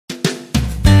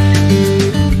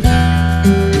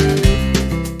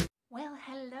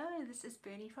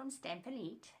Bernie from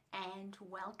Stampin', and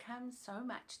welcome so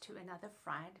much to another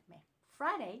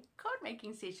Friday card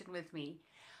making session with me.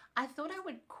 I thought I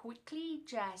would quickly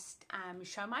just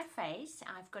show my face.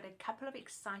 I've got a couple of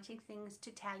exciting things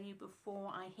to tell you before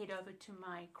I head over to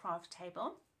my craft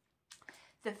table.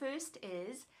 The first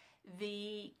is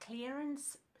the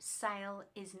clearance sale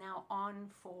is now on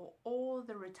for all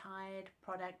the retired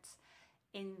products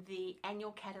in the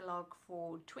annual catalogue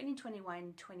for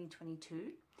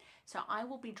 2021-2022. So I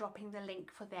will be dropping the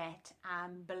link for that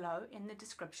below in the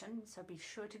description, so be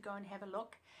sure to go and have a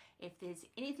look. If there's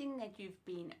anything that you've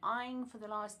been eyeing for the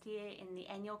last year in the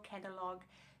annual catalogue,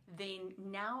 then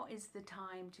now is the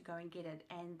time to go and get it,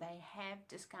 and they have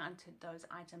discounted those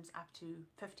items up to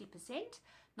 50%.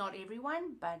 Not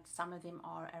everyone, but some of them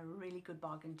are a really good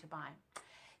bargain to buy.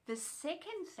 The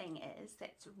second thing is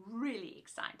that's really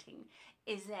exciting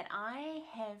is that I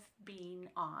have been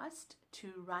asked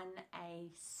to run a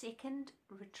second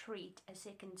retreat, a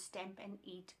second Stamp and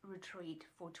Eat retreat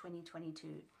for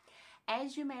 2022.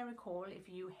 As you may recall, if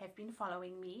you have been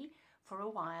following me for a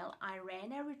while, I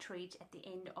ran a retreat at the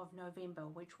end of November,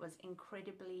 which was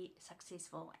incredibly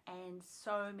successful, and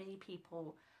so many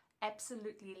people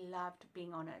absolutely loved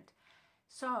being on it.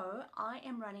 So I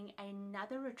am running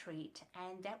another retreat,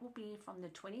 and that will be from the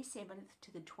 27th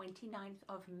to the 29th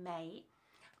of May.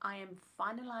 I am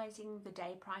finalizing the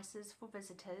day prices for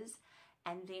visitors,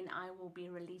 and then I will be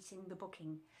releasing the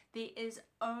booking. There is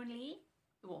only,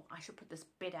 well, I should put this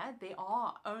better, there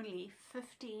are only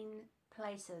 15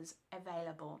 places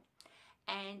available,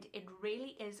 and it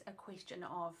really is a question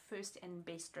of first and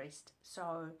best dressed.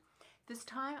 So this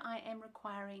time I am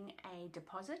requiring a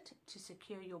deposit to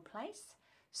secure your place.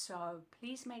 So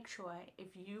please make sure,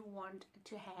 if you want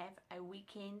to have a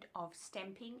weekend of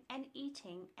stamping and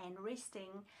eating and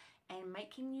resting and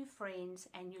making new friends,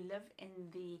 and you live in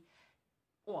the,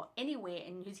 or anywhere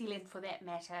in New Zealand for that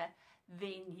matter,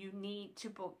 then you need to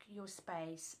book your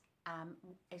space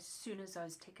as soon as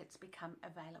those tickets become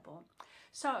available.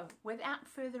 So without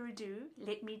further ado,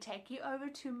 let me take you over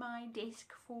to my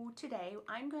desk for today.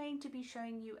 I'm going to be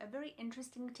showing you a very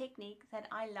interesting technique that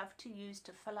I love to use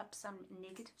to fill up some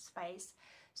negative space.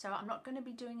 So I'm not going to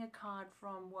be doing a card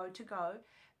from Woe to Go,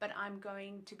 but I'm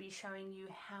going to be showing you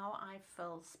how I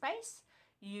fill space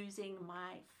using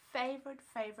my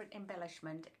favorite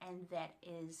embellishment, and that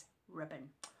is ribbon.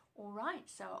 All right,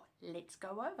 so let's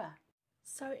go over.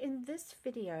 So in this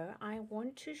video, I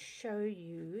want to show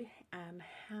you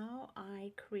how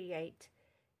I create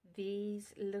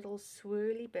these little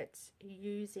swirly bits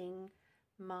using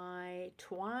my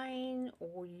twine,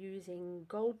 or using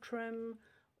gold trim,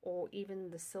 or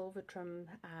even the silver trim,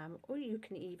 or you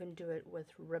can even do it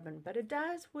with ribbon, but it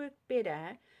does work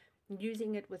better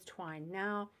using it with twine.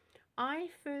 Now, I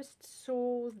first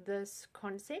saw this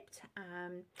concept,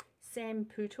 Sam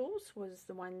Pootles was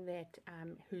the one that,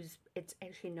 it's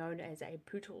actually known as a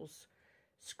Pootles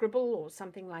scribble or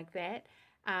something like that,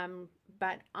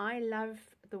 but I love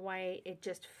the way it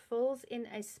just fills in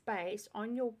a space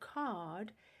on your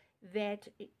card that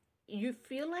you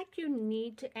feel like you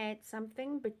need to add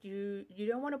something, but you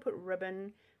don't want to put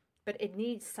ribbon, but it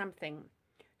needs something.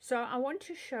 So I want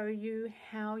to show you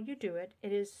how you do it.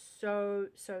 It is so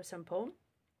simple.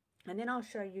 And then I'll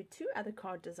show you two other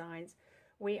card designs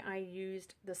where I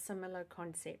used the similar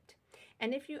concept.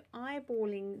 And if you're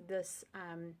eyeballing this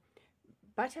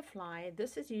butterfly,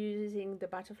 this is using the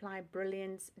Butterfly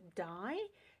Brilliance die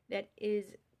that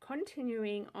is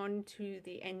continuing on to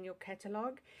the annual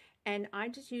catalogue. And I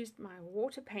just used my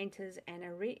water painters and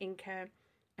a re-inker,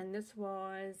 and this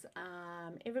was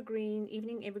Evergreen,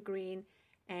 Evening Evergreen,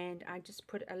 and I just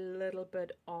put a little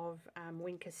bit of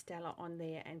Winker Stella on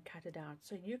there and cut it out,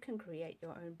 so you can create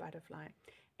your own butterfly.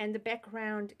 And the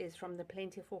background is from the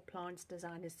Plentiful Plants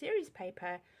Designer Series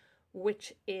paper,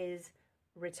 which is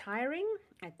retiring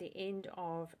at the end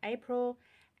of April.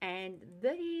 And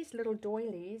these little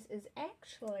doilies is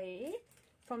actually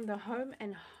from the Home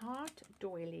and Heart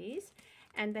doilies,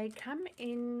 and they come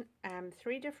in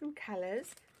 3 different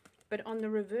colors, but on the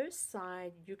reverse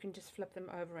side you can just flip them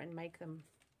over and make them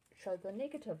show the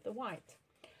negative, the white.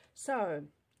 So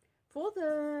for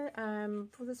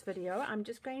this video, I'm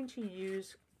just going to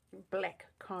use black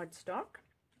cardstock.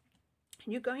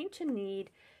 You're going to need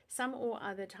some or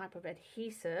other type of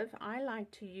adhesive. I like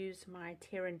to use my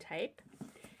tear and tape,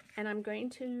 and I'm going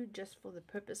to, just for the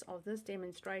purpose of this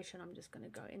demonstration, I'm just going to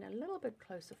go in a little bit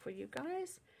closer for you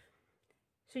guys.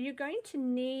 So you're going to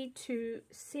need to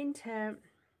center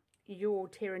your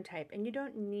tear and tape, and you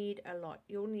don't need a lot.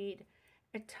 You'll need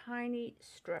a tiny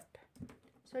strip,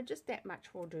 so just that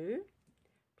much will do.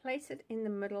 place it in the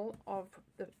middle of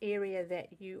the area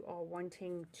that you are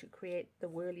wanting to create the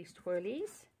whirlies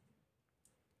twirlies.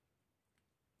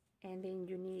 And then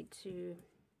you need to,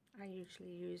 I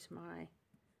usually use my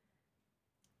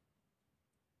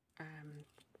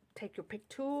take your pick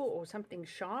tool or something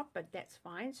sharp, but that's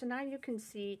fine. So now you can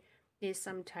see there's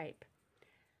some tape.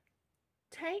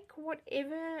 Take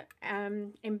whatever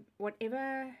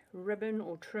whatever ribbon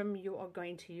or trim you are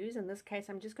going to use. In this case,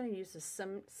 I'm just going to use the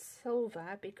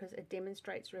silver because it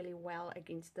demonstrates really well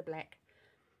against the black.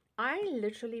 I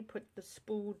literally put the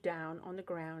spool down on the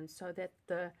ground so that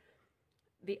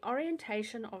the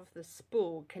orientation of the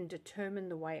spool can determine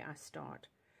the way I start.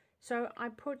 So I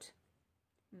put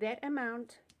that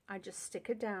amount, I just stick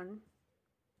it down,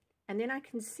 and then I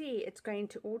can see it's going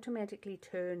to automatically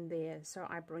turn there. So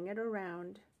I bring it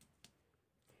around.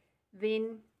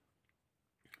 Then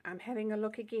I'm having a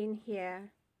look again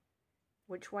here,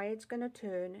 which way it's going to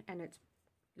turn, and it's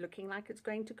looking like it's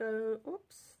going to go,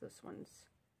 oops, which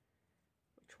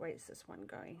way is this one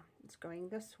going? It's going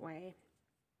this way.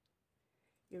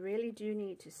 You really do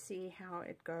need to see how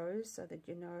it goes so that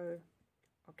you know,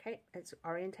 okay, it's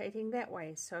orientating that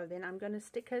way. So then I'm going to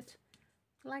stick it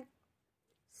like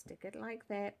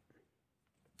that.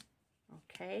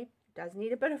 Okay, it does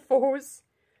need a bit of force.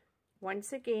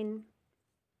 Once again,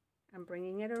 I'm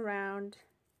bringing it around.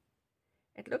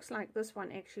 It looks like this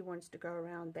one actually wants to go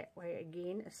around that way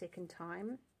again a second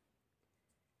time.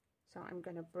 So I'm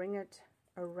going to bring it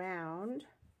around.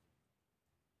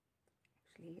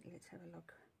 Actually, let's have a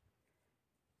look.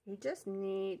 You just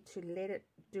need to let it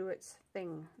do its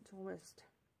thing. It's almost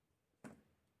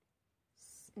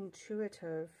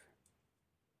intuitive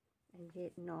and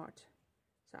yet not.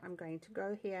 So I'm going to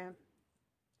go here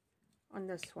on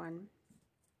this one,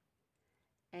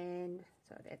 and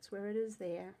so that's where it is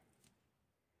there.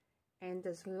 And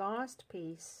this last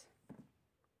piece,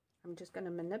 I'm just going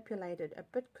to manipulate it a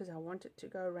bit because I want it to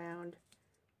go around,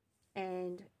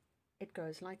 and it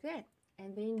goes like that.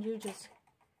 And then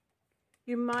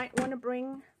you might want to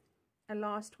bring a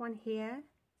last one here.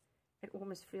 It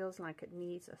almost feels like it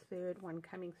needs a third one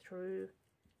coming through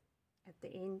at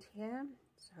the end here.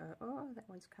 So, oh, that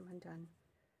one's come undone.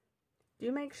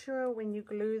 Do make sure when you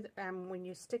glue, when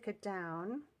you stick it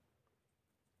down,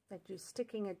 that you're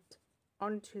sticking it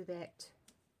onto that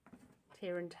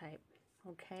tear and tape.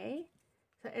 Okay,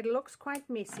 so it looks quite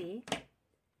messy.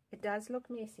 It does look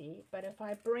messy, but if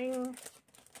I bring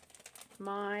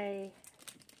my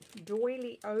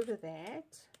doily over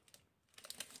that,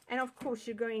 and of course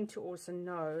you're going to also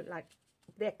know, like,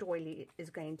 that doily is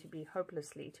going to be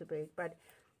hopelessly too big, but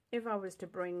if I was to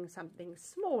bring something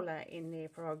smaller in there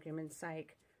for argument's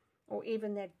sake, or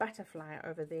even that butterfly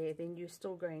over there, then you're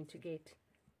still going to get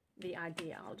the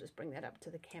idea. I'll just bring that up to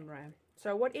the camera.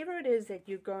 So whatever it is that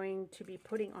you're going to be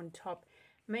putting on top,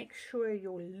 make sure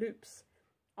your loops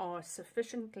are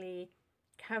sufficiently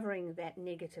covering that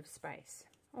negative space.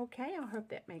 Okay, I hope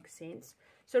that makes sense.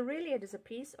 So really it is a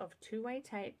piece of two-way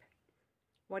tape,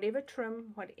 whatever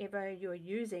trim, whatever you're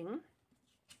using,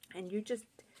 and you just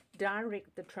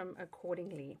direct the trim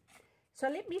accordingly. So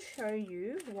let me show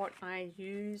you what I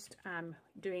used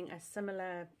doing a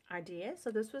similar idea.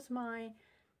 So this was my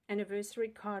anniversary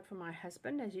card for my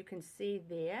husband. As you can see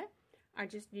there, I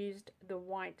just used the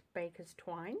white baker's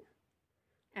twine,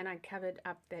 and I covered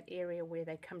up that area where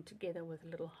they come together with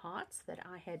little hearts that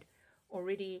I had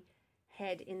already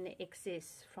had in the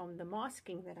excess from the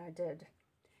masking that I did.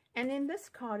 And then this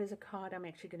card is a card I'm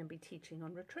actually going to be teaching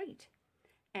on retreat.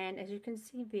 And as you can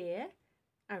see there,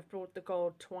 I've brought the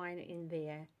gold twine in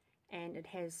there, and it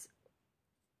has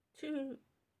 2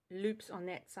 loops on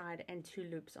that side and 2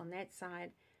 loops on that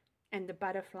side, and the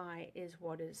butterfly is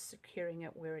what is securing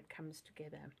it where it comes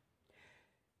together.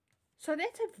 So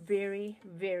that's a very,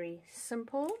 very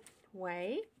simple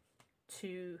way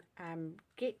to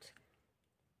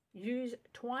use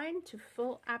twine to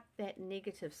fill up that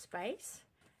negative space,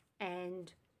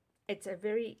 and it's a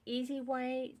very easy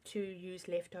way to use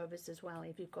leftovers as well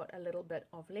if you've got a little bit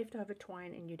of leftover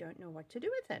twine and you don't know what to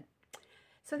do with it.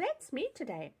 So that's me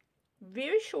today.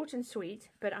 Very short and sweet,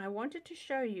 but I wanted to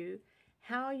show you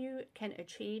how you can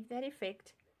achieve that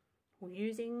effect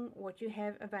using what you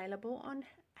have available on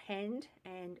hand,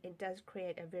 and it does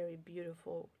create a very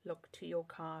beautiful look to your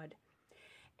card.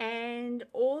 And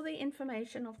all the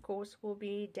information, of course, will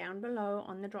be down below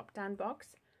on the drop down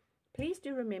box. Please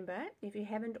do remember, if you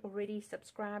haven't already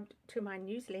subscribed to my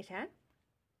newsletter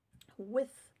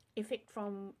with effect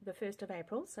from the 1st of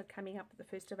April, so coming up the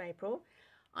 1st of April,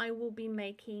 I will be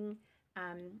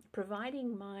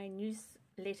providing my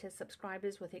newsletter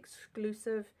subscribers with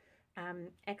exclusive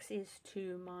access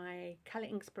to my color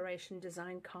inspiration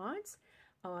design cards.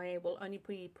 I will only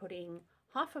be putting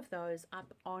half of those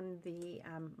up on the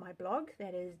my blog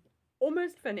that is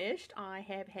almost finished. I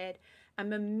have had a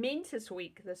momentous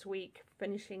week this week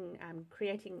finishing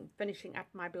up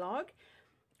my blog,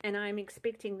 and I'm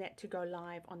expecting that to go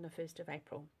live on the 1st of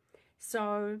April.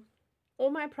 So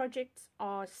all my projects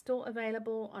are still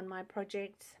available on my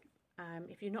projects.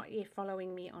 If you're not yet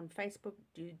following me on Facebook,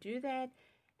 do that,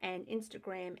 and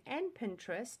Instagram and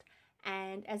Pinterest.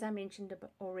 And as I mentioned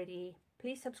already,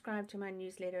 please subscribe to my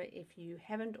newsletter if you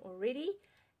haven't already,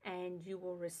 and you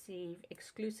will receive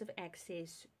exclusive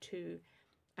access to,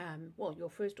 well,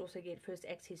 you'll also get first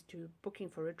access to booking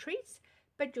for retreats,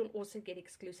 but you'll also get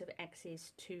exclusive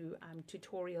access to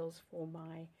tutorials for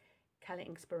my color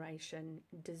inspiration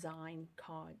design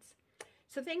cards.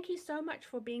 So thank you so much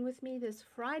for being with me this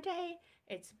Friday.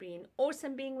 It's been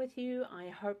awesome being with you. I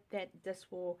hope that this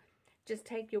will just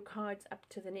take your cards up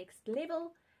to the next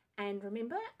level. And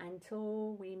remember,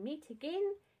 until we meet again,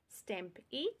 stamp,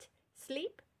 eat,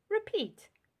 sleep, repeat.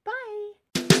 Bye.